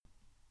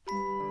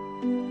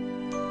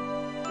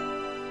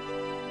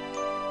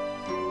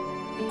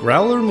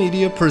Growler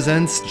Media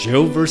presents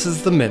Joe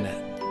versus the Minute.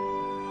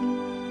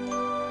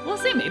 We'll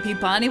see, maybe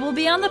Bonnie will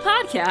be on the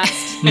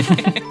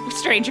podcast.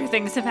 Stranger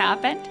things have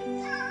happened.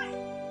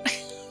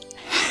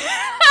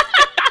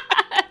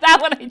 That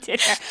one I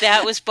did.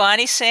 That was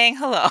Bonnie saying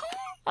hello.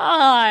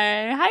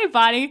 Hi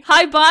Bonnie.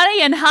 Hi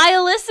Bonnie and hi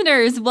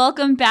listeners.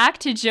 Welcome back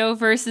to Joe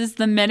versus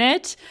the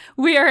Minute.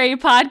 We are a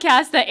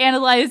podcast that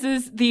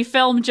analyzes the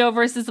film Joe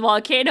versus the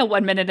Volcano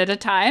 1 minute at a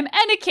time,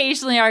 and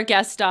occasionally our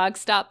guest dogs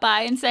stop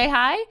by and say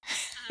hi.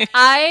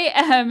 I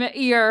am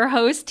your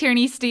host,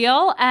 Tierney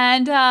Steele,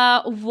 and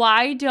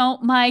why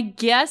don't my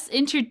guests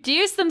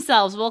introduce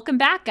themselves? Welcome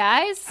back,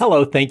 guys.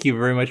 Hello, thank you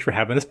very much for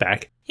having us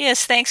back.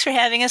 Yes, thanks for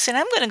having us. And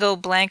I'm going to go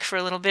blank for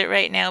a little bit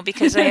right now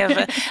because I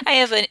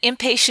have an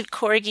impatient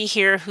corgi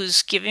here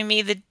who's giving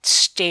me the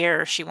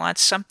stare. She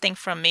wants something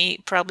from me,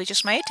 probably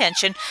just my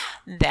attention.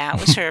 That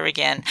was her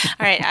again.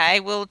 All right,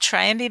 I will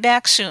try and be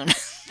back soon.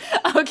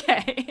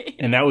 Okay.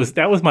 And that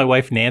was my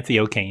wife, Nancy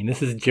O'Kane.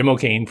 This is Jim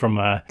O'Kane from,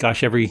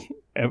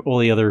 all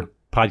the other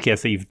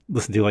podcasts that you've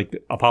listened to, like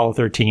Apollo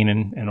 13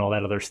 and all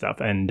that other stuff,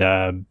 and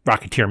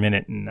Rocketeer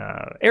Minute and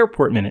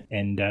Airport Minute.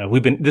 And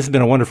this has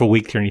been a wonderful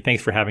week, Tierney.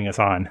 Thanks for having us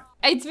on.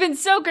 It's been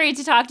so great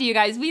to talk to you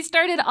guys. We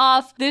started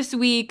off this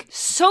week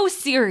so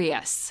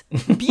serious,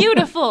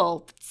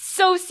 beautiful,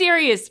 so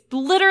serious,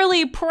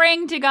 literally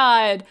praying to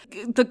God,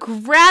 the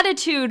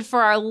gratitude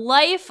for our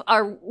life,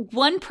 our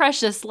one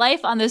precious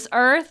life on this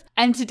earth.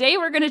 And today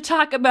we're going to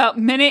talk about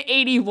minute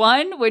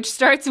 81, which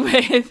starts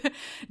with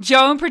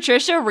Joe and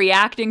Patricia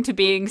reacting to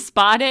being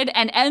spotted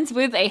and ends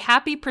with a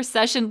happy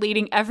procession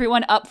leading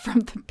everyone up from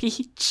the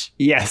beach.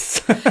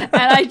 Yes. And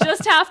I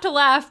just have to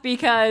laugh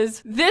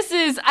because this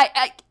is,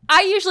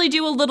 I usually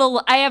do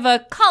I have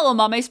a column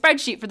on my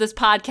spreadsheet for this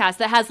podcast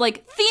that has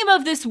like theme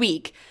of this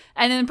week.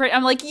 And then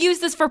I'm like, use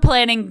this for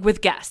planning with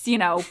guests,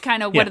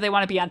 kind of what do they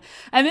want to be on.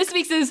 And this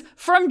week's is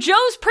From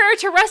Joe's Prayer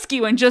to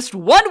Rescue in just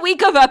 1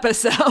 week of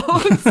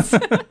episodes.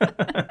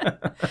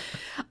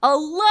 A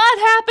lot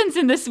happens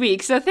in this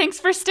week, so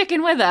thanks for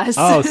sticking with us.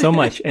 Oh, so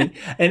much. And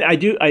I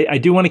do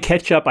want to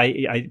catch up.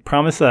 I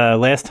promised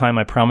last time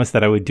I promised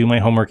that I would do my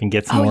homework and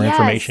get some more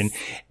information.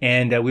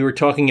 And we were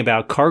talking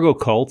about cargo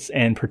cults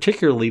and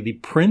particularly the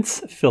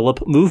Prince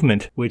Philip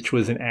movement, which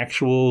was an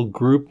actual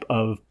group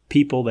of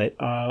people that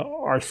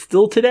are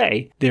still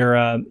today. They're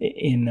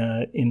in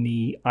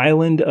the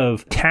island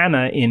of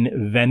Tanna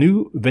in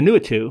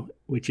Vanuatu,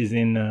 which is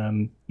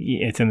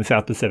it's in the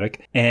South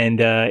Pacific, and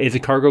is a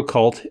cargo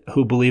cult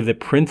who believe that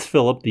Prince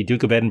Philip, the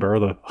Duke of Edinburgh,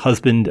 the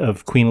husband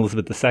of Queen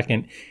Elizabeth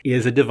II,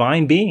 is a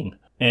divine being.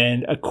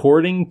 And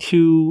according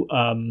to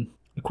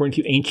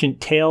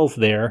ancient tales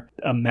there,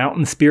 a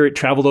mountain spirit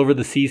traveled over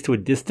the seas to a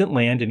distant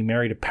land and he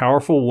married a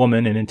powerful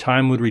woman and in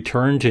time would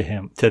return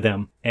to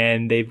them.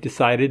 And they've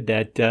decided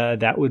that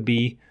that would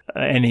be,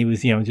 and he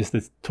was, just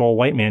this tall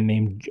white man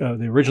named,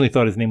 they originally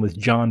thought his name was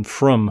John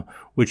Frum,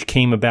 which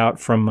came about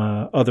from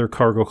other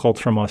cargo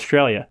cults from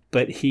Australia.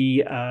 But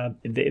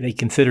they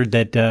considered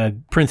that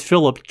Prince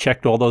Philip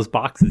checked all those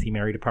boxes. He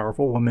married a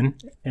powerful woman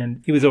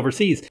and he was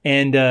overseas.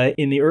 And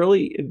in the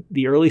early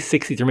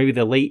 60s or maybe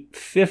the late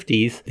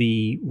 50s,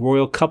 the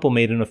royal couple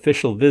made an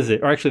official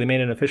visit, or actually they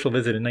made an official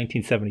visit in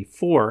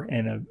 1974,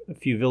 and a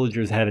few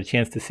villagers had a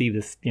chance to see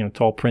this,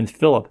 tall Prince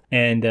Philip.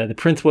 And the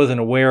prince wasn't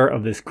aware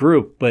of this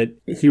group, but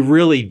he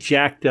really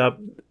jacked up.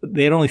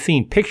 They had only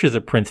seen pictures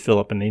of Prince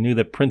Philip, and they knew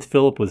that Prince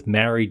Philip was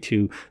married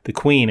to the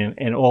Queen,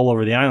 and all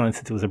over the island,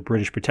 since it was a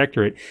British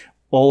protectorate,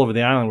 all over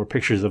the island were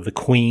pictures of the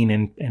Queen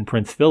and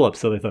Prince Philip.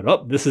 So they thought,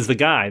 oh, this is the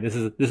guy. This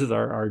is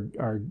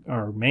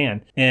our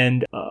man.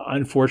 And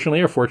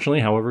unfortunately or fortunately,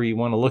 however you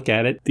want to look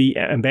at it, the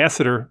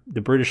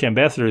British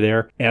ambassador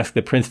there asked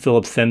that Prince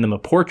Philip send them a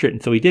portrait.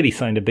 And so he did. He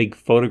signed a big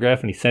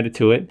photograph and he sent it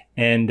to it.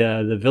 And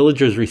the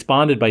villagers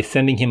responded by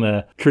sending him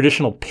a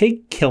traditional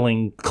pig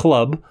killing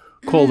club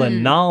called a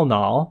nal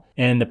nal.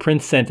 And the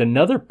prince sent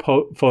another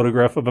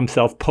photograph of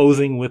himself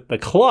posing with the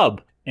club.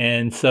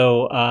 And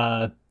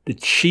so the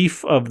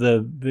chief of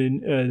the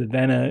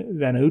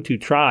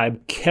Vanuatu tribe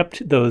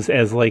kept those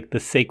as like the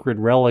sacred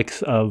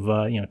relics of,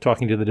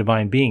 talking to the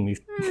divine being,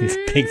 these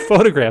big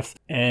photographs.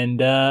 And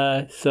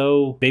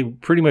so they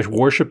pretty much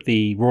worshiped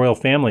the royal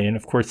family. And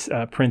of course,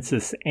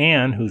 Princess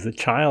Anne, who's a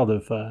child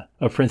of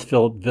Prince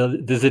Philip,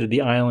 visited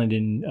the island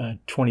in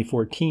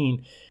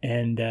 2014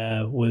 and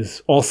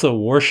was also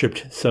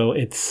worshipped. So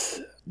it's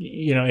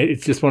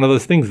just one of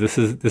those things. This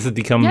has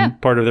become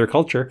part of their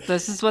culture.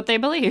 This is what they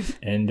believe.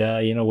 And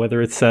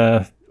whether it's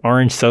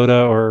orange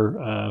soda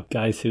or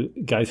guys who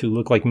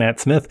look like Matt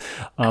Smith,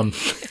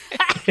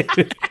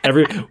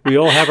 we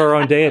all have our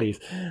own deities.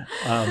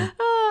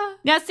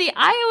 Now, see,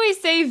 I always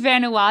say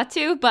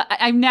Vanuatu, but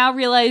I'm now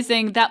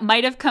realizing that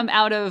might have come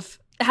out of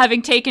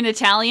having taken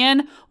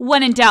Italian.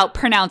 When in doubt,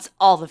 pronounce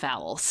all the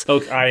vowels.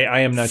 Oh,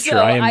 I am not sure.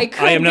 I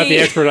am not the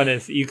expert on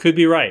this. You could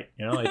be right.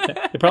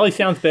 It probably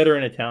sounds better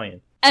in Italian.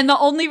 And the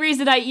only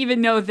reason I even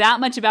know that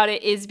much about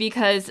it is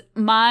because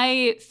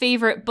my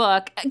favorite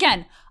book,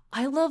 again,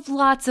 I love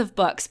lots of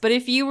books, but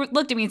if you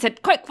looked at me and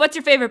said, quick, what's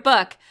your favorite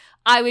book?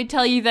 I would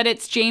tell you that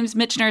it's James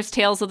Michener's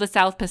Tales of the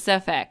South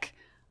Pacific.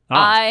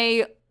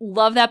 I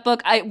love that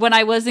book. When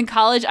I was in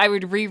college, I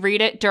would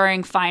reread it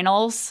during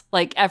finals,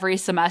 like every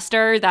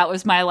semester. That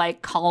was my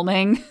like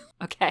calming.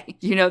 Okay,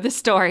 you know the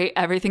story.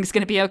 Everything's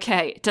going to be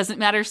okay. It doesn't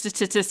matter.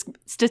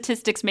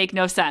 Statistics make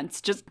no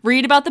sense. Just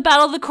read about the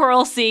Battle of the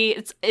Coral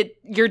Sea.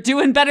 You're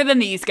doing better than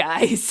these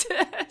guys.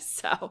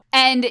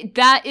 And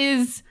that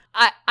is...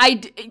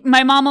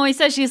 my mom always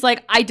says, she's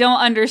like, I don't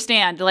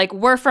understand. Like,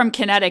 we're from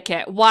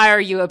Connecticut. Why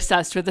are you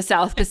obsessed with the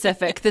South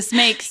Pacific? This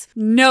makes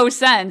no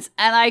sense.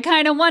 And I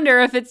kind of wonder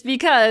if it's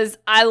because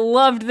I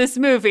loved this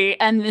movie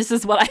and this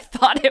is what I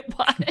thought it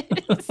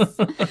was.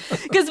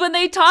 Because when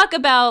they talk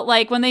about,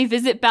 like, when they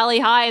visit Bali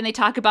High and they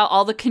talk about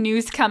all the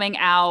canoes coming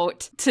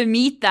out to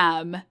meet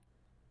them.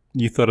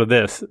 You thought of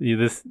this.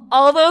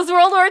 All those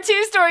World War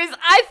II stories.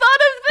 I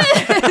thought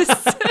of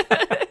this.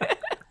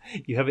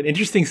 You have an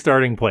interesting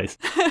starting place.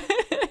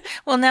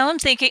 Well, now I'm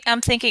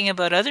thinking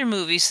about other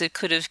movies that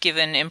could have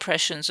given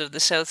impressions of the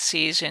South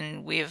Seas,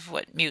 and we have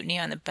Mutiny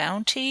on the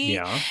Bounty.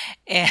 Yeah.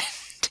 And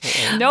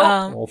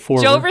nope.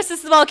 Joe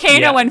versus the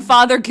Volcano and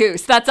Father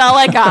Goose. That's all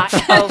I got.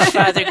 Oh,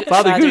 Father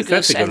Goose.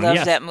 That's a good I one, love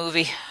yes. that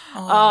movie.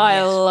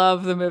 I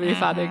love the movie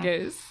Father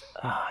Goose.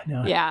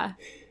 No. Yeah.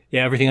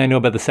 Yeah, everything I know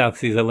about the South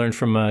Seas I learned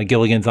from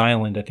Gilligan's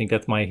Island. I think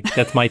that's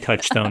my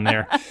touchstone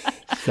there.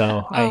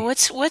 So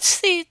what's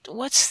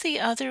the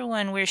other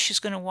one where she's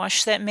going to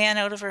wash that man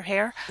out of her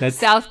hair?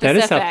 South Pacific. That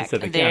is South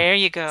Pacific. There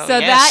you go. So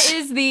yes. that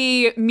is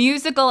the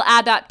musical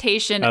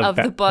adaptation of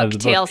the book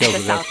Tales of the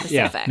South Pacific.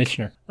 Yeah,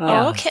 Michener.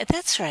 Okay,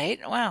 that's right.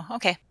 Wow.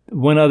 Okay.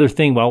 One other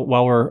thing, while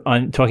we're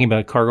talking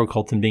about cargo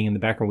cults and being in the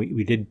background,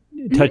 we did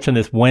touch on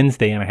this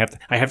Wednesday, and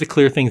I have to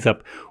clear things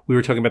up. We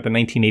were talking about the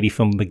 1980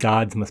 film The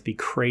Gods Must Be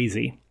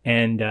Crazy,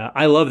 and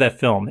I love that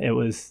film. It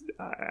was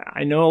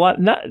I know a lot.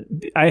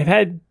 I've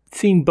had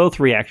seen both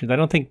reactions. I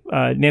don't think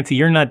Nancy,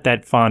 you're not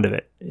that fond of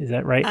it. Is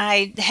that right?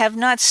 I have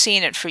not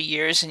seen it for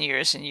years and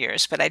years and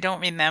years, but I don't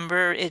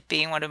remember it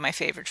being one of my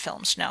favorite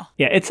films. No.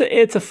 Yeah, it's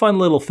a fun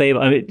little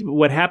fable. I mean,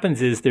 what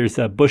happens is there's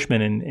a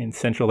Bushman in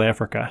Central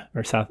Africa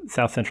or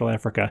South Central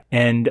Africa,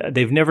 and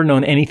they've never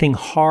known anything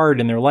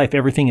hard in their life.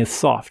 Everything is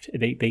soft.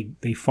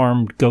 They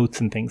farmed goats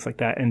and things like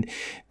that, and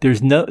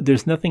there's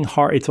nothing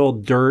hard. It's all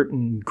dirt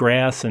and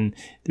grass, and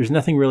there's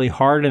nothing really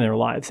hard in their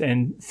lives.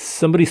 And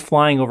somebody's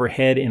flying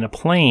overhead in a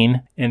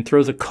plane and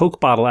throws a Coke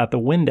bottle out the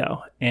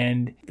window,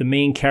 and the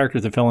main character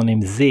is a fellow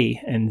named Z,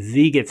 and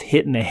Z gets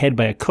hit in the head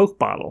by a Coke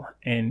bottle,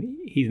 and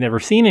he's never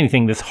seen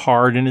anything this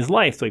hard in his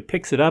life, so he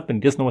picks it up and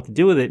doesn't know what to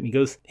do with it, and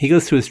he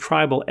goes to his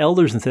tribal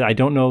elders and says, I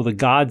don't know, the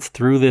gods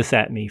threw this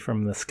at me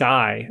from the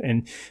sky,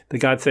 and the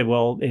gods said,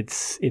 well,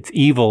 it's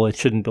evil, it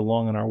shouldn't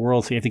belong in our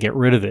world, so you have to get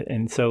rid of it.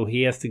 And so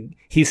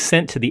he's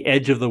sent to the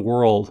edge of the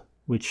world,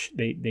 which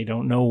they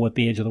don't know what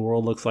the edge of the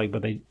world looks like,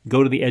 but they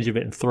go to the edge of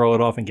it and throw it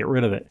off and get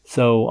rid of it.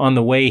 So on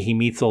the way, he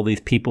meets all these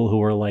people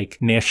who are like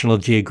National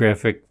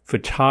Geographic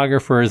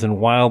photographers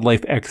and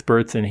wildlife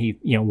experts, and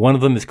one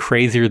of them is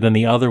crazier than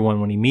the other one.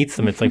 When he meets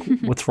them, it's like,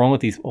 what's wrong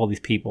with all these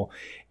people?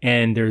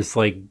 And there's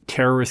like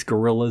terrorist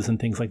guerrillas and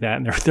things like that,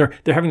 and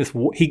they're having this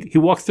war. He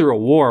walks through a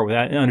war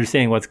without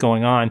understanding what's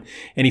going on,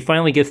 and he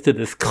finally gets to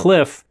this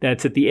cliff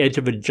that's at the edge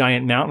of a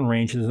giant mountain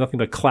range, and there's nothing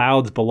but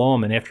clouds below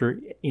him. And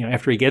after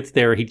he gets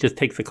there, he just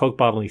takes the Coke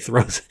bottle and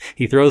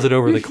he throws it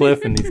over the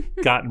cliff, and he's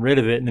gotten rid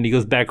of it. And then he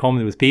goes back home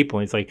to his people,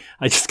 and he's like,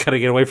 I just got to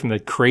get away from the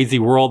crazy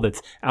world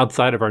that's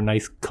outside of our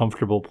nice,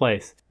 comfortable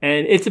place.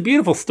 And it's a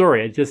beautiful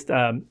story.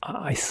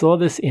 I saw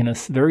this in a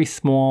very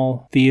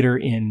small theater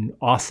in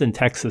Austin,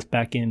 Texas,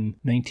 back in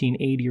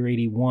 1980 or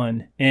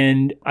 81.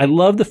 And I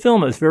love the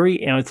film. It was very,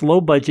 it's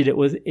low budget. It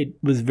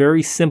was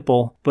very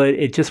simple, but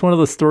it's just one of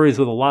those stories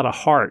with a lot of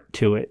heart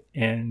to it.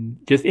 And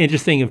just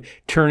interesting of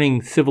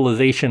turning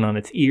civilization on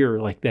its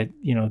ear, like that,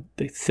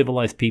 the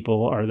civilized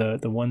people are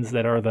the ones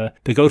that are the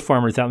goat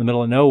farmers out in the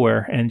middle of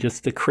nowhere. And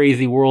just the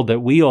crazy world that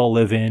we all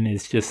live in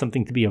is just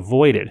something to be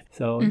avoided.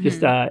 So it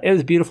was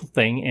a beautiful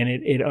thing. And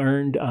it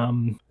earned,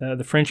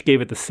 the French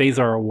gave it the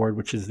César Award,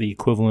 which is the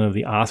equivalent of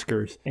the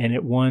Oscars. And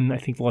it won, I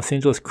think the Los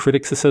Angeles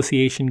Critics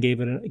Association gave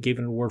it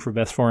an award for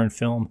Best Foreign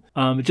Film.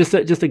 Just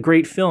a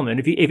great film. And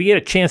if you get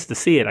a chance to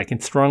see it, I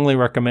can strongly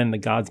recommend The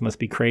Gods Must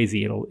Be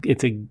Crazy.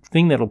 It's a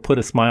thing that'll put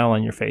a smile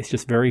on your face.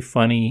 Just very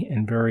funny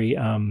and very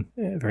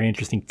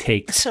interesting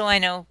take. So I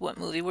know what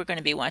movie we're going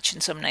to be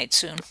watching some night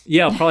soon.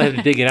 Yeah, I'll probably have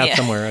to dig it out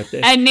somewhere.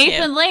 And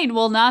Nathan Lane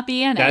will not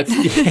be in it.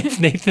 It's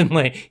Nathan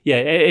Lane. Yeah,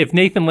 if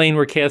Nathan Lane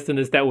were cast in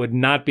this, that would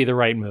not be the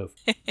right move.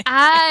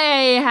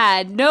 I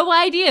had no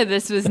idea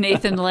this was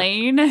Nathan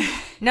Lane.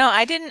 No,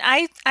 I didn't.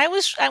 I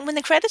was when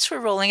the credits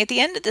were rolling at the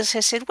end of this, I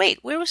said, wait,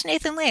 where was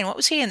Nathan Lane? What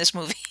was he in this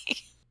movie?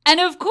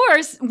 And of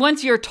course,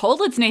 once you're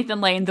told it's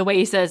Nathan Lane, the way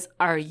he says,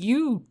 "Are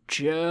you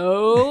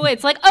Joe?"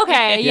 It's like,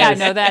 okay, yeah,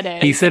 no, that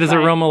is. He said his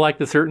aroma lacked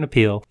a certain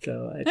appeal.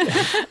 So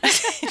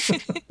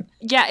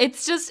yeah,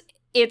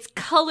 it's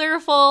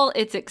colorful,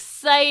 it's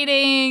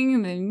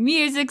exciting, the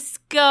music's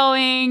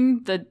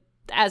going,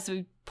 as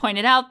we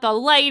pointed out, the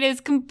light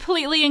is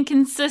completely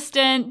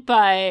inconsistent,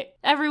 but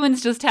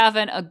everyone's just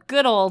having a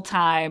good old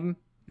time.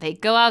 They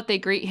go out, they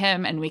greet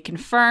him, and we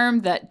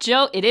confirm that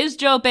it is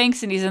Joe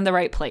Banks and he's in the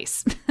right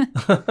place.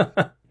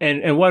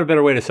 And what a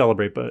better way to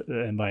celebrate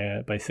than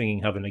by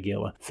singing Hava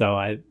Nagila.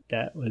 So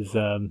that was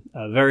a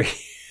very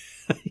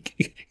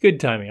good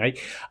timing.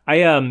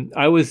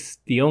 I was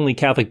the only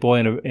Catholic boy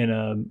in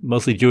a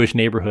mostly Jewish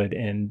neighborhood,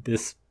 and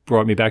this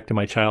brought me back to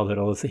my childhood.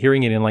 I was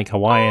hearing it in like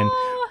Hawaiian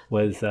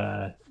was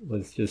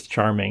just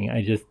charming.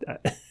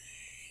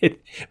 It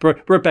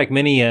brought back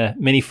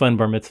many fun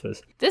bar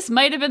mitzvahs. This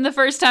might have been the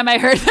first time I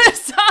heard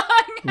this song.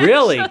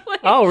 Really? Actually.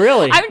 Oh,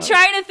 really? I'm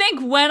trying to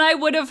think when I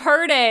would have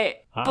heard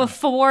it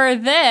before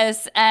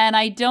this, and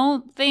I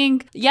don't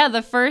think. Yeah,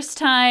 the first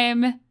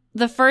time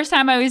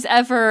I was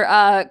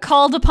ever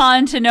called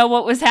upon to know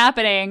what was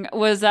happening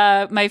was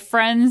my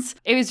friend's.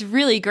 It was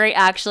really great,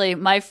 actually.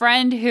 My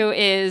friend, who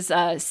is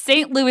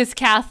St. Louis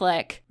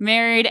Catholic,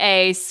 married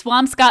a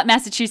Swampscott,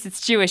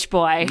 Massachusetts Jewish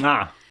boy.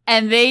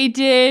 And they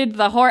did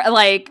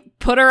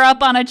put her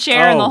up on a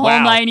chair in the whole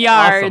 9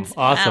 yards.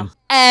 Awesome. Wow.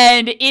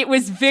 And it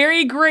was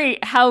very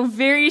great how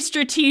very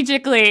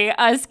strategically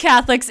us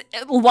Catholics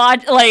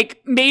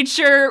made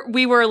sure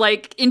we were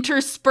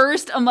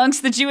interspersed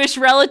amongst the Jewish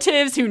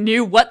relatives who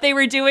knew what they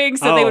were doing,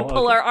 so they would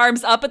pull our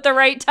arms up at the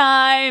right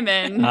time.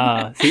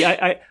 And see,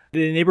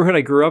 the neighborhood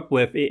I grew up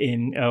with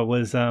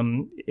was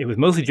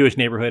mostly Jewish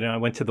neighborhood, and I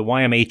went to the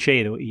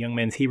YMHA, the Young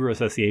Men's Hebrew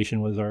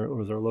Association, was our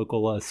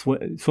local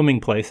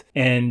swimming place,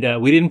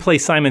 and we didn't play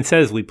Simon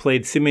Says, we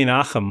played Simei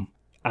Nachem.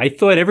 I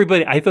thought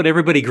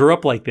everybody grew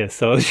up like this,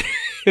 so it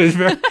was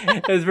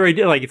very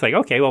it's like,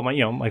 okay, well,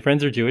 my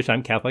friends are Jewish,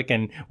 I'm Catholic,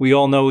 and we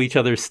all know each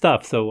other's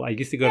stuff. So I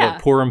used to go to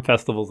Purim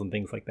festivals and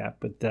things like that.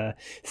 But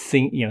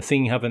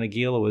singing Hava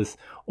Nagila was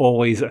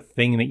always a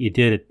thing that you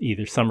did at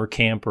either summer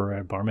camp or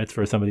a bar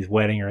mitzvah or somebody's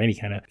wedding or any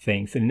kind of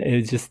things, and it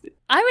was just.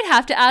 I would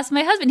have to ask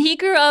my husband. He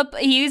grew up,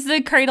 he's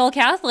the cradle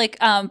Catholic,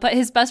 but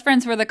his best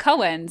friends were the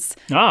Cohens.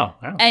 Oh,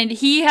 wow. And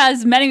he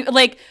has many,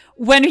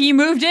 when he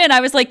moved in, I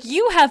was like,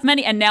 you have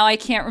many. And now I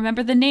can't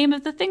remember the name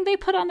of the thing they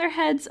put on their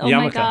heads. Oh,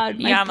 yarmulke. My God.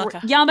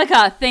 Yarmulke.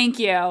 Yarmulke, thank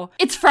you.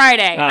 It's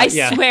Friday. I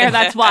swear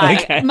that's why.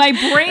 Okay. My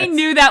brain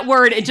knew that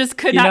word. It just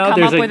could not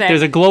come up with it.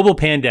 There's a global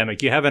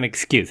pandemic. You have an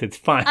excuse. It's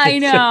fine. I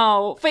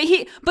know. But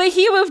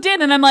he moved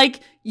in, and I'm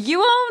like,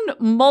 you own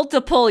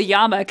multiple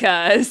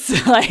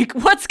yarmulkes.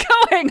 What's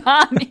going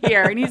on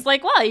here? And he's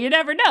like, well, you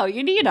never know.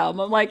 You need them.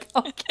 I'm like,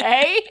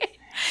 okay.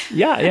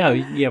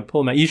 Yeah.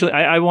 Pull them out. Usually,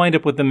 I wind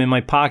up with them in my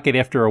pocket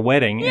after a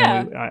wedding.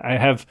 Yeah. And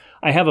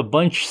I have a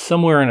bunch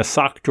somewhere in a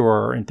sock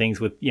drawer and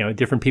things with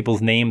different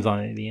people's names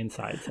on it at the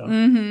inside. So,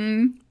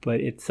 but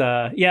it's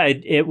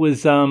it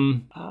was.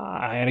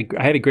 I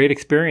had a great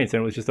experience,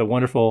 and it was just a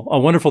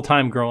wonderful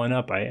time growing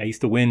up. I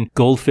used to win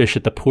goldfish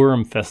at the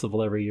Purim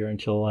festival every year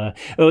until.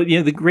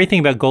 The great thing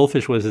about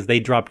goldfish was they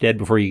dropped dead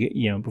before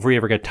you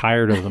ever got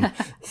tired of them.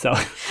 So.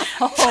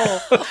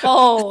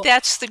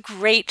 That's the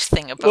great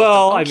thing about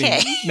them.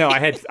 Okay. I mean, no, I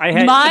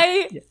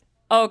had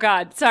Oh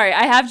God, sorry.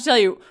 I have to tell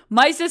you,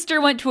 my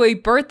sister went to a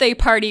birthday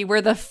party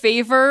where the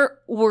favor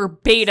were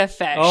betta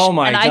fish. Oh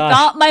my gosh. And I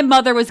thought my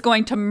mother was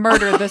going to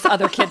murder this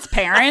other kid's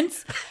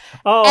parents.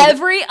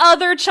 Every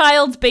other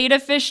child's betta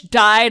fish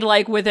died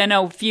within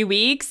a few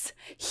weeks.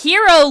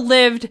 Hero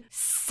lived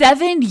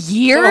 7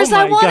 years,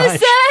 I want to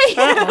say.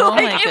 Oh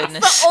my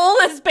goodness. It's the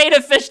oldest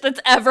betta fish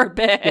that's ever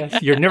been.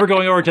 Yes, you're never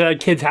going over to that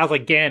kid's house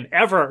again,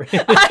 ever.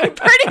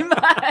 Pretty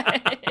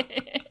much.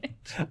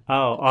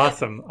 Oh,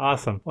 awesome.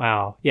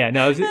 Wow. Yeah,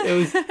 no,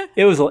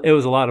 it was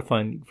a lot of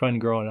fun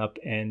growing up,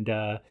 and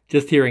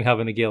just hearing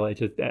Hava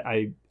Nagila,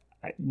 I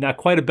not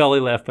quite a belly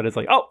laugh, but it's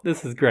like, oh,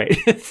 this is great.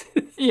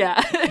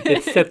 Yeah.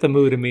 It set the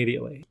mood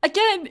immediately.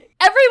 Again,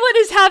 everyone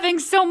is having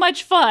so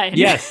much fun.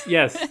 Yes.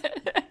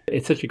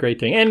 It's such a great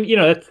thing. And,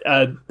 that's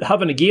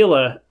Hava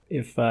Nagila,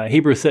 if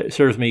Hebrew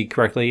serves me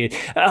correctly,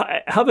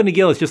 Hava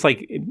Nagila is just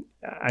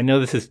I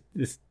know this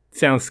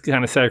sounds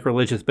kind of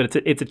sacrilegious, but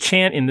it's a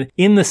chant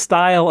in the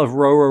style of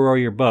row, row, row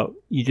your boat.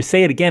 You just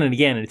say it again and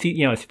again, and it's,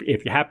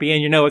 if you're happy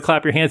and it,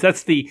 clap your hands.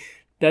 That's the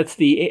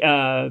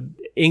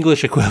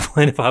English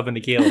equivalent of Hava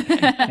Nagila,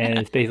 and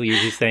it's basically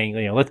you're just saying,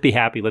 let's be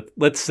happy,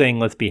 let's sing,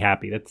 let's be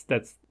happy.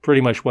 That's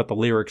pretty much what the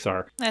lyrics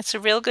are. That's a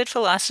real good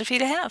philosophy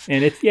to have.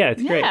 And it's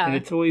great, and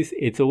it's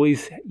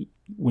always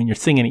when you're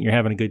singing it, you're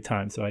having a good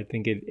time. So I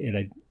think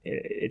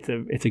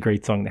it's a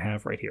great song to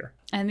have right here.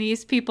 And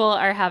these people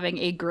are having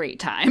a great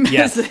time.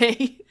 Yes.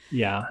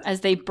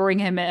 As they bring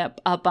him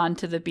up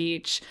onto the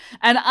beach.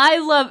 And I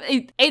love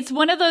it. It's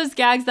one of those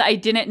gags that I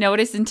didn't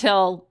notice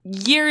until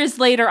years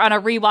later on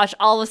a rewatch.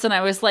 All of a sudden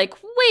I was like,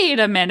 wait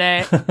a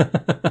minute.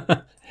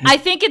 I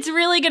think it's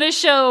really going to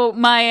show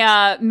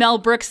my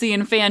Mel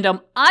Brooksian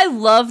fandom. I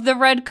love the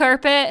red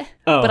carpet,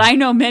 but I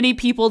know many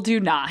people do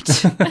not.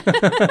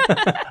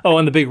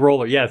 On the big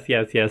roller. Yes.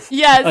 Yes,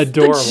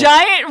 adorable. The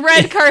giant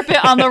red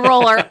carpet on the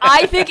roller,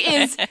 I think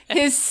is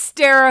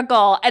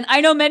hysterical. And I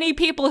know many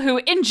people who,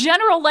 in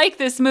general, like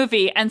this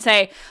movie and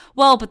say,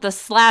 well, but the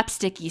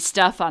slapsticky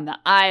stuff on the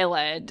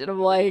island. And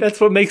I'm like,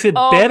 that's what makes it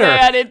better. Oh,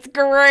 man, it's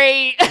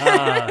great.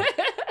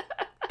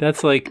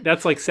 That's like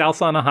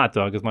salsa on a hot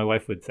dog, as my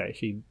wife would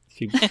say.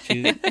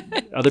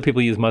 Other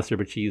people use mustard,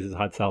 but she uses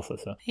hot salsa.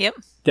 So Yep.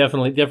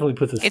 definitely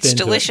puts a spin. It's to it.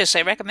 delicious.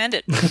 I recommend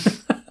it.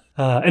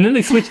 And then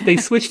they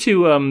switched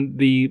to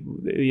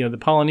the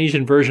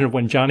Polynesian version of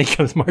When Johnny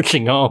Comes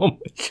Marching Home.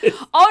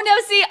 Oh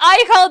no! See,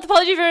 I call it the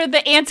Polynesian version of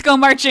The Ants Go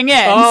Marching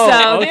In. Oh,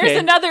 so okay. there's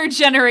another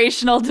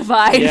generational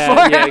divide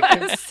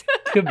for us.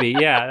 Could be.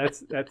 Yeah,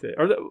 that's it.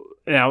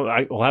 Now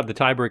I'll have the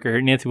tiebreaker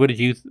here. Nancy, what did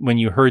you when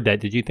you heard that?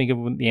 Did you think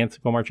of The Ants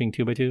Go Marching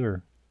 2x2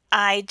 or?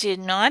 I did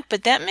not,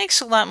 but that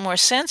makes a lot more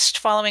sense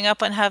following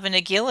up on Hava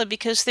Nagila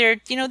because they're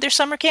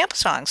summer camp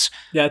songs.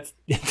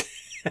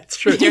 That's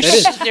true.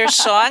 They're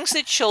songs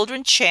that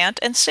children chant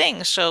and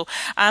sing. So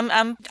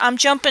I'm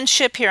jumping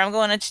ship here. I'm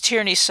going into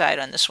Tierney's side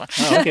on this one.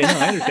 Oh, okay. No,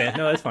 I understand.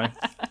 No, that's fine.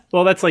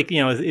 Well, that's like,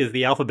 is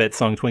the alphabet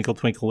song Twinkle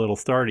Twinkle Little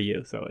Star to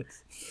you? So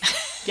it's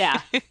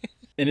Yeah.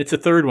 And it's a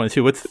third one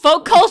too. What's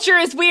Folk culture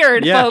is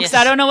weird, folks. Yes.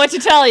 I don't know what to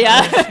tell you.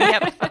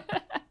 Yep.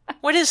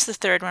 What is the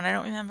third one? I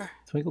don't remember.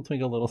 Twinkle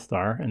Twinkle Little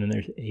Star, and then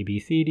there's A B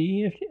C D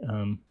E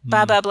F.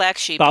 Baba Black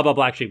Sheep. Baba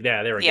Black Sheep.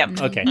 Yeah, there we Yep.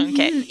 go. Okay.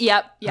 Okay.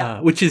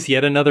 Yep. Which is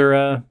yet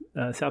another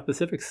South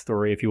Pacific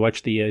story if you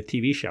watch the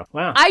TV show.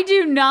 Wow. I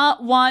do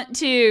not want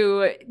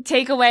to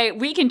take away,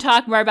 we can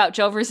talk more about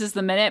Joe versus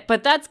the Minute,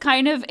 but that's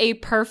kind of a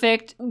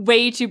perfect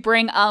way to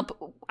bring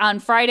up. On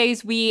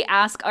Fridays, we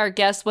ask our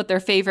guests what their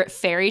favorite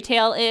fairy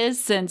tale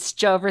is, since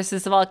Joe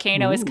versus the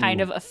Volcano is kind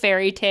of a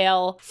fairy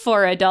tale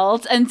for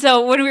adults. And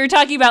so when we were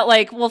talking about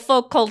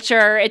folk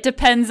culture, it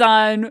depends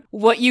on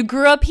what you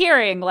grew up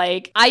hearing.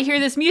 Like, I hear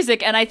this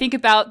music and I think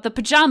about the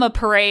pajama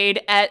parade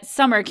at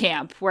summer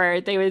camp, where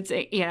they would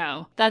say,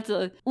 that's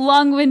a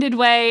long-winded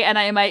way and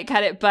I might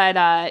cut it.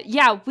 But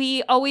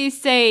we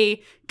always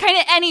say kind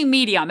of any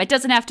medium. It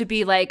doesn't have to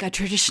be like a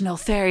traditional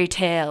fairy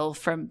tale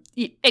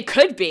it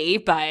could be,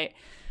 but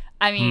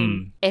I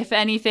mean, if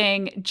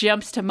anything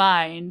jumps to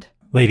mind.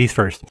 Ladies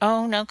first.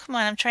 Oh no, come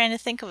on! I'm trying to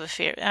think of a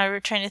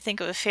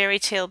fairy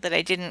tale that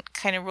I didn't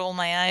kind of roll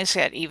my eyes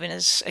at even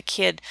as a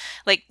kid.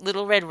 Like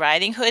Little Red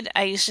Riding Hood.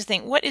 I used to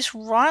think, what is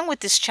wrong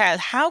with this child?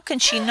 How can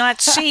she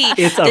not see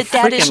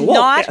that is wolf.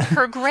 not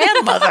her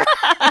grandmother?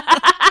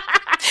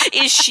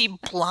 Is she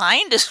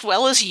blind as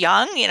well as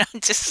young?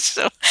 Just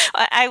so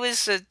I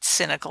was a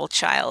cynical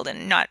child,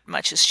 and not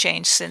much has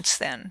changed since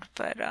then.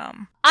 But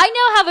I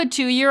now have a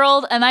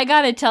 2-year-old, and I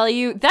gotta tell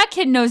you, that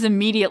kid knows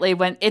immediately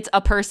when it's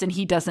a person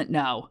he doesn't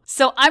know.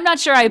 So I'm not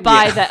sure I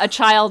buy that a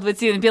child would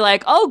see them and be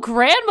like, "Oh,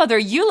 grandmother,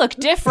 you look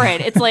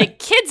different." It's like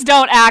kids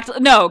don't act.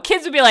 No,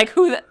 kids would be like,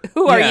 "Who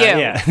are you?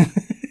 Yeah.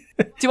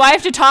 Do I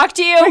have to talk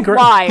to you?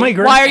 Why?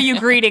 Why are you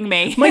greeting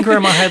me?" My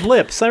grandma had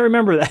lips. I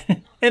remember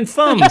that. And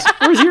thumbs.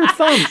 Where's your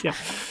thumbs?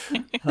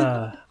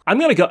 Yeah. I'm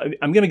gonna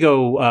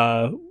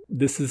go.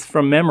 This is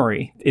from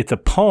memory. It's a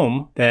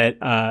poem that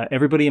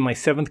everybody in my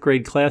 7th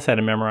grade class had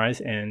to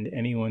memorize, and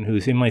anyone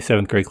who's in my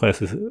 7th grade class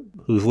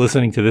who's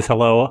listening to this,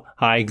 hello,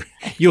 hi,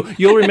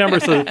 you'll remember.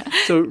 So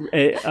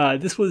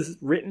this was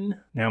written.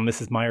 Now,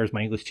 Mrs. Myers,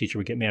 my English teacher,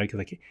 would get mad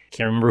because I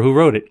can't remember who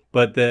wrote it.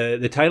 But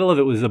the title of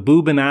it was A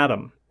Boob and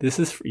Adam. This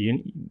is for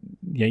you.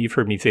 Yeah, you've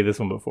heard me say this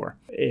one before.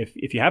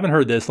 If you haven't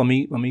heard this, let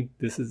me.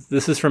 This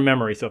is from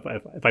memory. So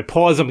if I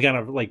pause, I'm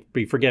gonna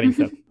be forgetting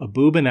stuff. A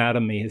boob and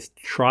Adam, may his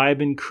tribe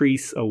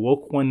increase,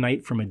 awoke one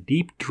night from a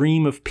deep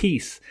dream of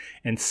peace,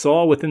 and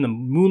saw within the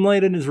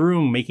moonlight in his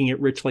room, making it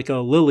rich like a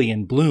lily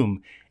in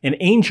bloom, an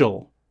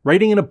angel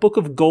writing in a book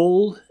of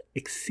gold.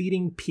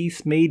 Exceeding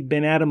peace made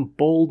Ben Adam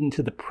bold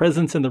into the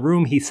presence in the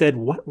room. He said,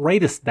 "What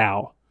writest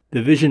thou?"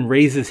 The vision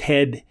raised his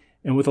head,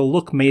 and with a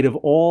look made of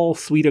all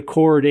sweet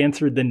accord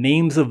answered, "The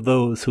names of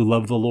those who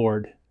love the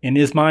Lord." "And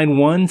is mine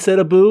one?" said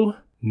Abu.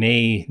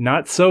 "Nay,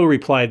 not so,"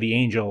 replied the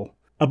angel.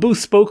 Abu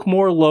spoke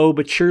more low,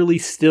 but surely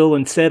still,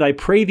 and said, "I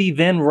pray thee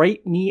then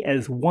write me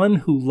as one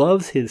who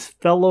loves his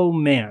fellow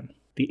man."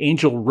 The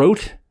angel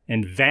wrote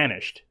and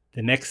vanished.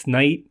 The next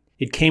night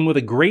it came with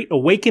a great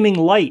awakening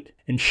light,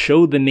 and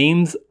showed the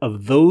names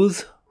of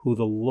those who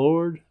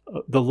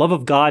the love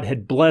of God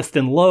had blessed,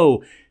 and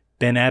lo,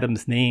 Ben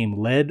Adam's name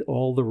led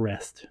all the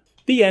rest.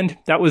 The end.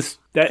 That was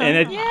that.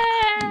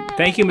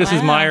 Thank you,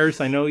 Mrs.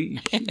 Myers. I know,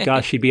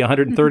 gosh, she'd be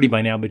 130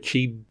 by now, but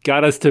she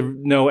got us to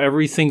know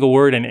every single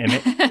word and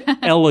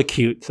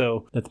elocute.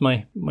 So that's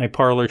my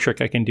parlor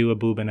trick. I can do A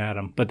Boob and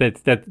Adam. But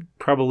that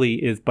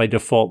probably is by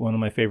default one of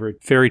my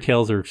favorite fairy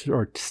tales or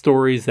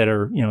stories that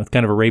are, it's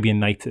kind of Arabian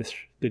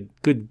Nights-ish.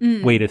 Good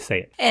way to say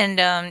it.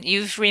 And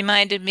you've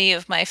reminded me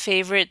of my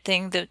favorite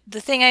thing,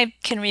 the thing I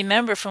can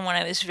remember from when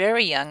I was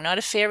very young, not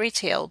a fairy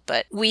tale,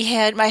 but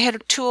I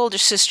had 2 older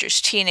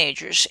sisters,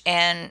 teenagers,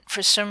 and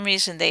for some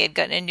reason they had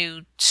gotten a new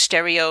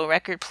stereo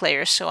record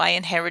player, so I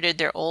inherited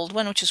their old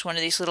one, which is one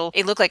of these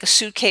it looked like a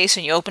suitcase,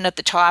 and you open up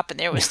the top and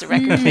there was the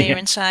record player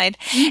inside.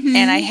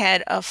 And I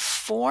had a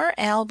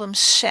 4-album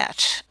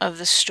set of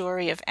the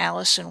story of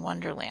Alice in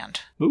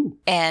Wonderland. Ooh.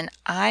 And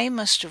I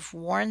must have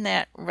worn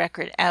that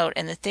record out.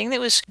 And the thing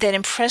that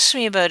impressed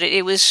me about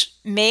it was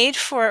made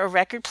for a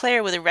record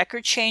player with a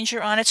record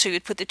changer on it. So you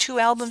would put the two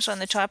albums on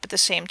the top at the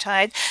same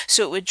time.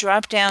 So it would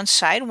drop down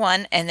side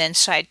 1 and then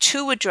side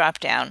 2 would drop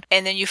down.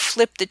 And then you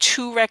flip the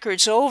 2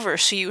 records over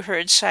so you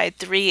heard side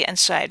 3 and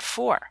side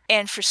 4.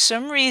 And for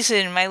some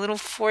reason, my little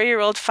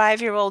 4-year-old,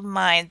 5-year-old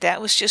mind,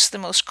 that was just the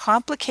most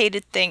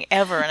complicated thing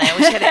ever. And I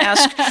always had to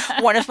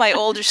ask one of my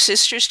older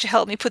sisters to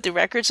help me put the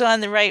records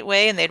on the right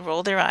way, and they'd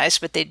roll their eyes,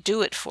 but they'd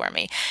do it for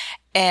me.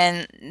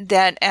 And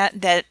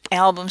that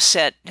album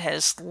set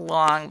has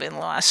long been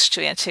lost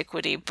to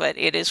antiquity, but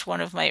it is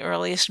one of my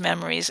earliest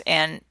memories.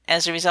 And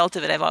as a result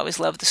of it, I've always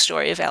loved the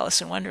story of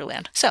Alice in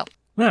Wonderland. So,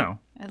 wow.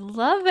 I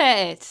love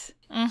it.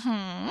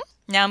 Mm-hmm.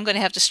 Now I'm going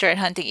to have to start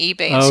hunting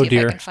eBay and see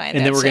if I can find and that.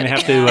 And then we're going to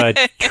have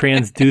to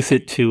transduce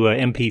it to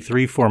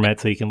MP3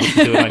 format so you can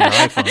listen to it on your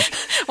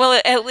iPhone.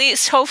 Well, at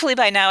least, hopefully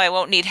by now I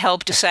won't need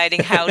help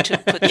deciding how to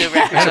put the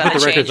records on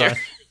the changer.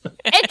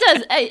 It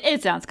does.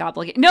 It sounds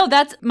complicated. No,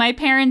 my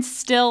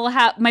parents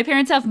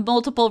have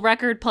multiple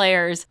record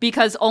players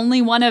because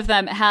only one of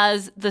them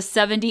has the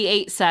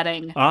 78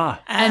 setting.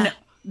 And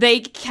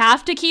they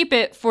have to keep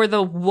it for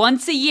the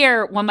once a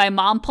year when my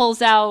mom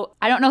pulls out,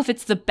 I don't know if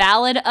it's the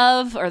ballad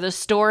of or the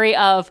story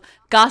of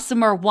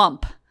Gossamer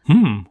Wump,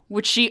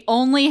 which she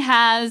only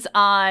has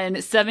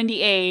on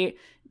 78.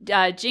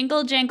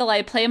 Jingle Jangle,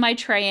 I Play My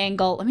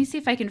Triangle. Let me see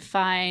if I can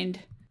find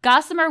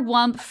Gossamer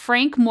Wump,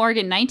 Frank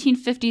Morgan,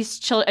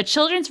 1950s, a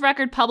children's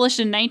record published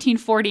in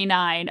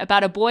 1949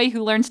 about a boy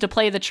who learns to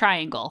play the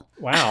triangle.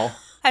 Wow.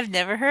 I've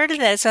never heard of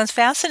that. It sounds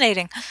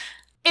fascinating.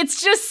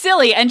 It's just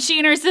silly, and she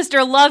and her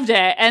sister loved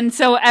it, and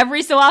so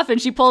every so often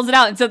she pulls it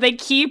out, and so they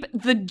keep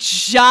the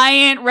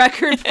giant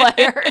record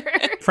player.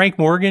 Frank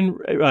Morgan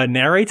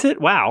narrates it?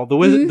 Wow, the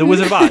Wizard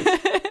of Oz.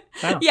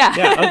 Wow.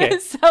 Yeah. Okay.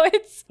 So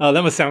it's... Oh,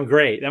 that must sound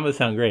great.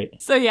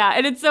 So yeah,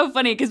 and it's so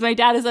funny because my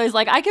dad is always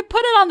like, I could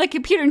put it on the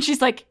computer, and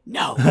she's like,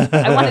 no,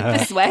 I want it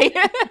this way.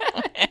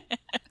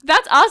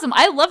 That's awesome.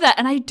 I love that.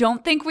 And I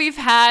don't think we've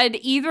had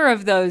either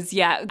of those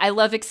yet. I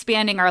love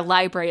expanding our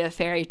library of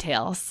fairy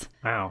tales.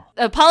 Wow.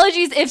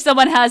 Apologies if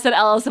someone has said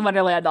Alice in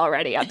Wonderland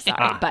already. I'm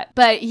sorry.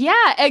 But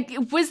yeah,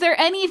 was there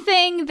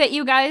anything that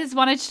you guys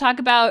wanted to talk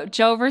about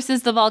Joe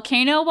versus the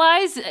volcano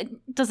wise?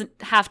 It doesn't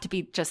have to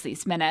be just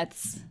these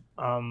minutes.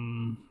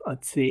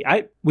 Let's see.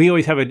 We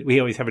always have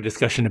a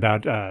discussion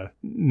about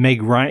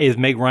Meg Ryan. Is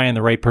Meg Ryan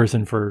the right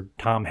person for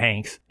Tom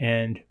Hanks?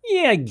 And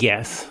yeah, I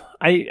guess.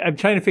 I'm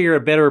trying to figure a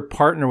better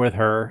partner with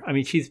her. I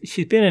mean, she's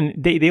been in.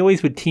 They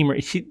always would team her.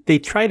 They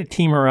try to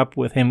team her up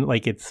with him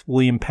like it's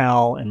William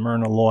Powell and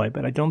Myrna Loy,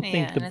 but I don't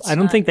think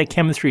that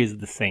chemistry is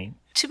the same.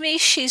 To me,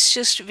 she's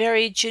just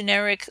very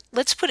generic.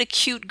 Let's put a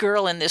cute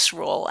girl in this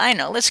role. I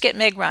know. Let's get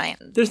Meg Ryan.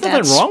 There's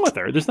nothing wrong with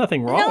her. There's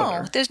nothing wrong with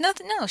her. No, there's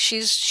nothing. No,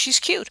 she's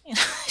cute.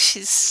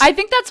 I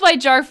think that's why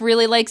Jarf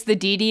really likes the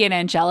Dee Dee and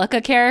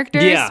Angelica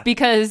characters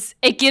because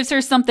it gives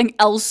her something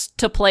else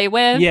to play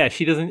with. Yeah,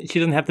 she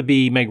doesn't have to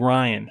be Meg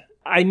Ryan.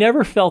 I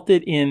never felt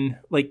it in,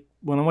 like,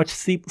 when I watched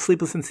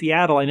Sleepless in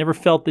Seattle, I never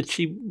felt that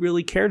she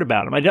really cared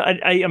about him.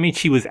 I mean,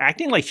 she was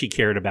acting like she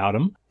cared about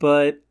him,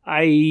 but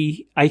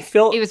I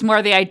felt... It was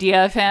more the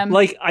idea of him.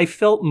 Like, I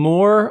felt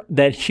more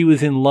that she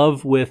was in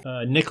love with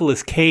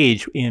Nicolas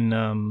Cage in,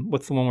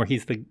 what's the one where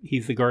he's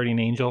the guardian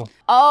angel?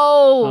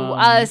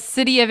 Oh,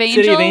 City of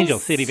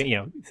Angels?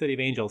 City of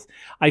Angels.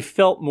 I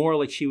felt more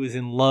like she was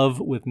in love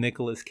with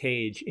Nicolas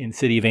Cage in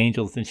City of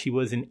Angels than she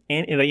was in...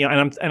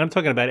 And I'm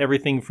talking about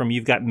everything from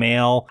You've Got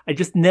Mail.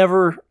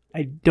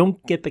 I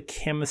don't get the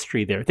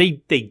chemistry there. They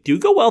do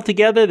go well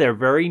together. They're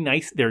very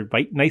nice. They're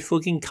a nice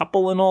looking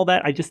couple and all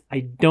that. I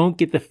don't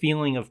get the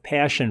feeling of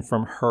passion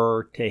from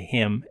her to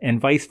him and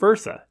vice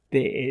versa.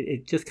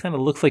 It just kind of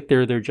looks like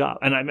they're their job.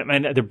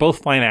 And they're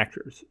both fine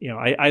actors. You know,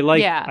 I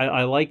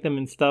like them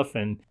and stuff.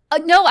 And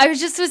no, I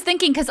was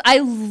thinking because I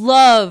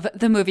love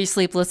the movie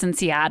Sleepless in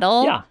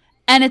Seattle. Yeah.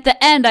 And at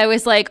the end I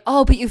was like,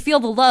 oh, but you feel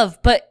the love.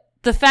 But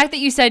the fact that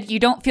you said you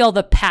don't feel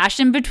the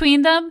passion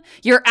between them,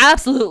 you're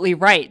absolutely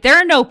right. There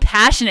are no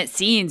passionate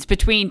scenes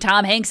between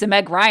Tom Hanks and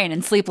Meg Ryan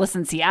in Sleepless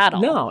in Seattle.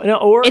 No,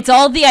 or it's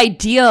all the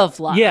idea of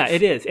love. Yeah,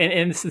 it is,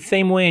 and it's the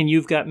same way in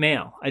You've Got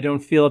Mail. I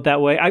don't feel it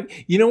that way.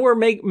 Where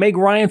Meg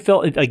Ryan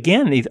felt it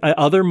again. These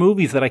other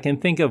movies that I can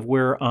think of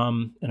where,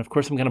 and of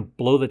course I'm going to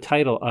blow the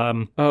title.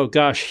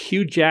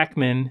 Hugh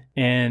Jackman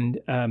and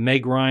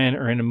Meg Ryan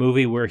are in a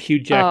movie where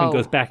Hugh Jackman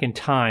goes back in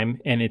time,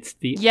 and it's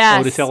the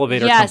Otis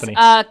Elevator Company.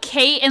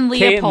 Kate and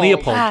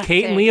Leopold.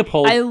 Kate and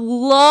Leopold. I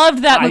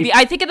loved that movie.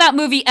 I think of that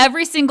movie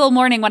every single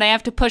morning when I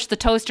have to push the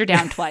toaster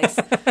down twice.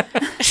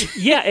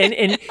 Yeah,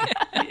 and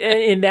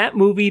in that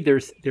movie,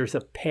 there's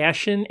a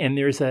passion and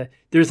there's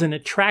an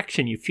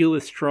attraction. You feel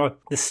this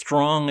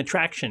strong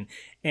attraction.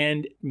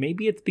 And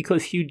maybe it's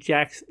because Hugh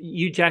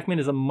Jackman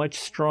is a much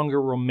stronger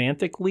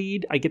romantic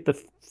lead. I get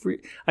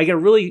a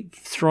really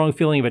strong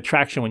feeling of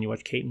attraction when you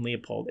watch Kate and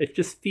Leopold. It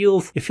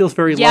feels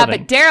very loving. Yeah,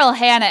 but Daryl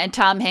Hannah and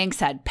Tom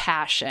Hanks had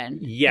passion.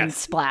 Yes. In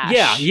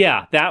Splash.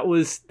 Yeah. That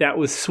was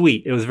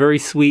sweet. It was very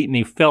sweet, and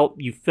you felt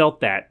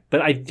that.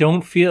 But I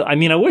don't feel. I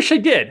mean, I wish I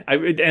did.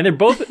 And they're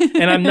both.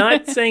 And I'm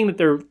not saying that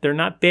they're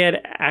not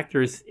bad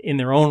actors in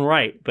their own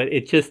right, but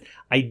it just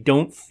I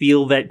don't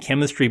feel that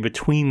chemistry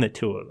between the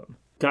two of them.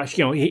 Gosh,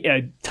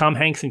 Tom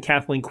Hanks and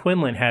Kathleen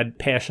Quinlan had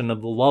Passion of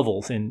the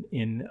Lovels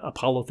in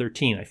Apollo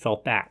 13. I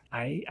felt that.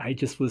 I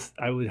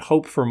would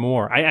hope for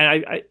more.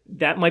 I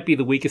that might be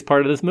the weakest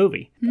part of this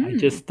movie.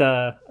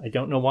 I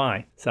don't know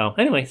why. So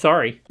anyway,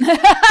 sorry.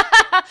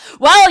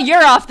 Well,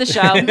 you're off the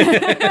show.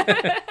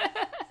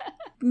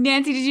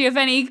 Nancy, did you have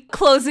any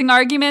closing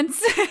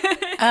arguments?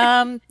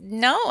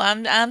 No,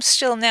 I'm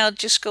still now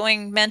just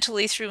going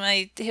mentally through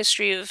my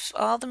history of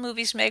all the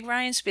movies Meg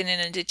Ryan's been in,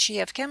 and did she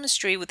have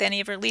chemistry with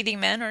any of her leading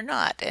men or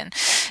not? And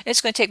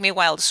it's going to take me a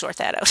while to sort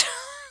that out.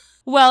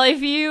 Well,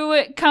 if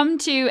you come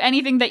to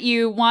anything that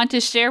you want to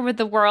share with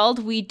the world,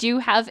 we do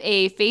have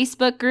a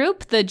Facebook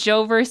group, the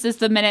Joe versus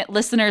the Minute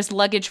Listeners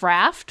Luggage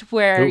Raft,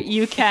 where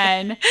you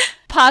can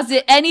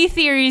posit any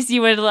theories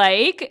you would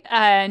like.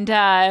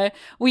 And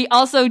we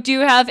also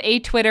do have a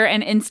Twitter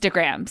and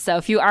Instagram. So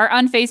if you are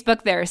on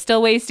Facebook, there are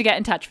still ways to get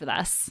in touch with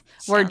us.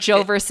 We're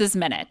Joe versus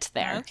Minute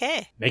there.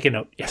 Okay. Make a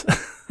note. Yes.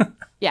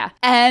 Yeah.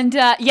 And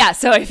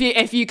so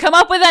if you come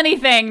up with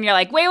anything and you're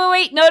like,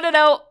 wait,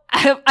 no.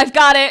 I've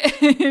got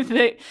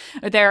it.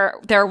 There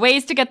are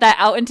ways to get that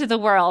out into the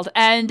world.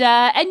 And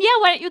why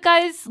don't you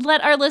guys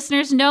let our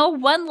listeners know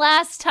one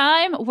last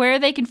time where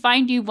they can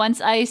find you once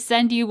I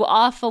send you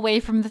off away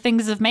from the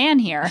things of man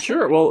here.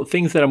 Sure. Well,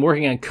 things that I'm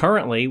working on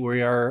currently,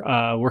 we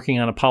are working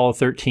on Apollo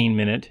 13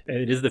 Minute.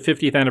 It is the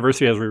 50th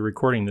anniversary as we're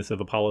recording this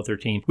of Apollo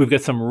 13. We've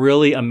got some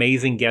really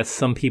amazing guests,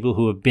 some people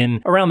who have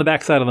been around the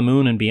backside of the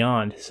moon and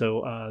beyond.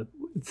 So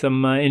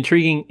some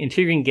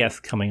intriguing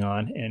guests coming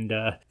on, and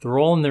they're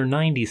all in their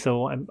 90s,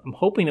 so I'm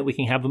hoping that we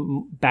can have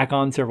them back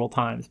on several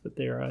times. But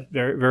they're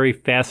very, very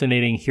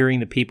fascinating hearing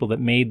the people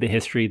that made the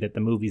history that the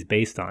movie's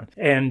based on.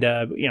 And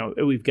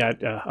we've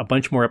got a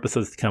bunch more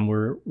episodes to come.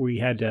 We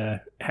had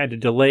to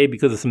delay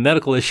because of some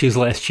medical issues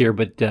last year,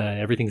 but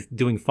everything's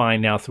doing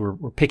fine now, so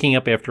we're picking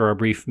up after our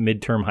brief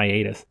midterm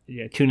hiatus.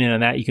 Yeah, tune in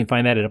on that. You can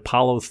find that at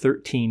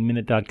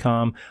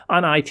apollo13minute.com,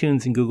 on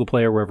iTunes and Google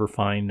Play, or wherever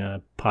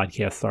fine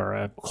podcasts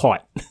are caught.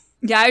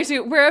 Yeah, actually,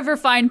 wherever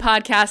fine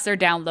podcasts are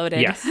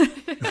downloaded. Yes.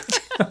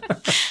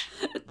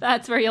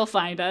 That's where you'll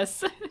find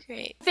us.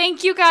 Great.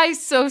 Thank you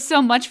guys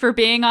so much for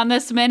being on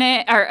this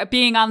minute, or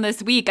being on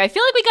this week. I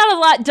feel like we got a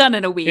lot done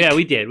in a week. Yeah,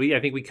 we did. I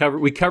think we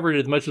covered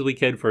as much as we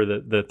could for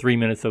the 3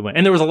 minutes that went.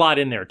 And there was a lot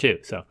in there too,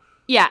 so.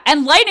 Yeah,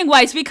 and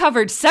lightning-wise, we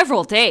covered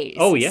several days.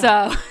 Oh, yeah.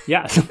 So.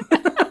 Yes.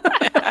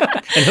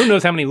 And who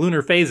knows how many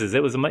lunar phases.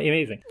 It was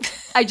amazing.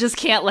 I just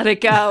can't let it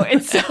go.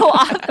 It's so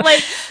awesome.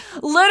 Like,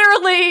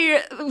 literally,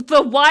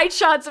 the wide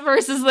shots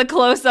versus the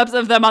close-ups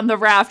of them on the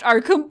raft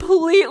are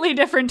completely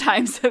different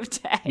times of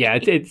day. Yeah,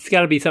 it's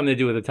got to be something to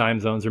do with the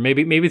time zones, or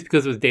maybe it's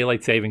because it was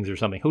daylight savings or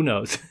something. Who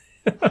knows?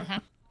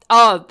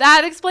 Oh,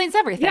 that explains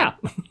everything. Yeah.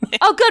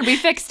 Oh, good. We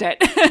fixed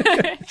it.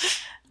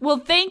 Well,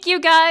 thank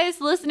you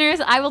guys, listeners.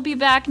 I will be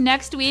back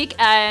next week,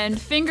 and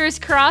fingers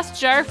crossed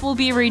Jarf will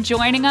be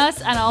rejoining us,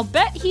 and I'll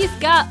bet he's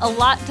got a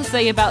lot to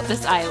say about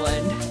this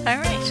island. All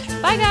right.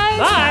 Bye, guys.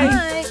 Bye.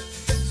 Bye.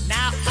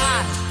 Now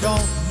I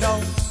don't know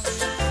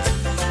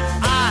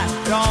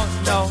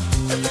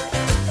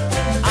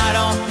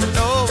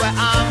where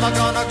I'm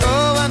gonna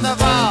go when the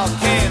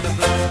volcano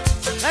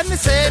blows. Let me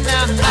say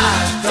now, I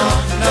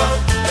don't know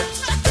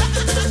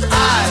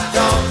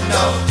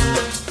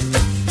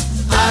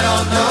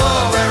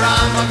where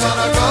I'm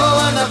gonna go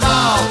when the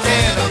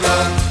volcano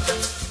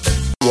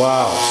blows.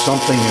 Wow,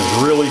 something is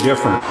really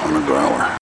different on the Growler.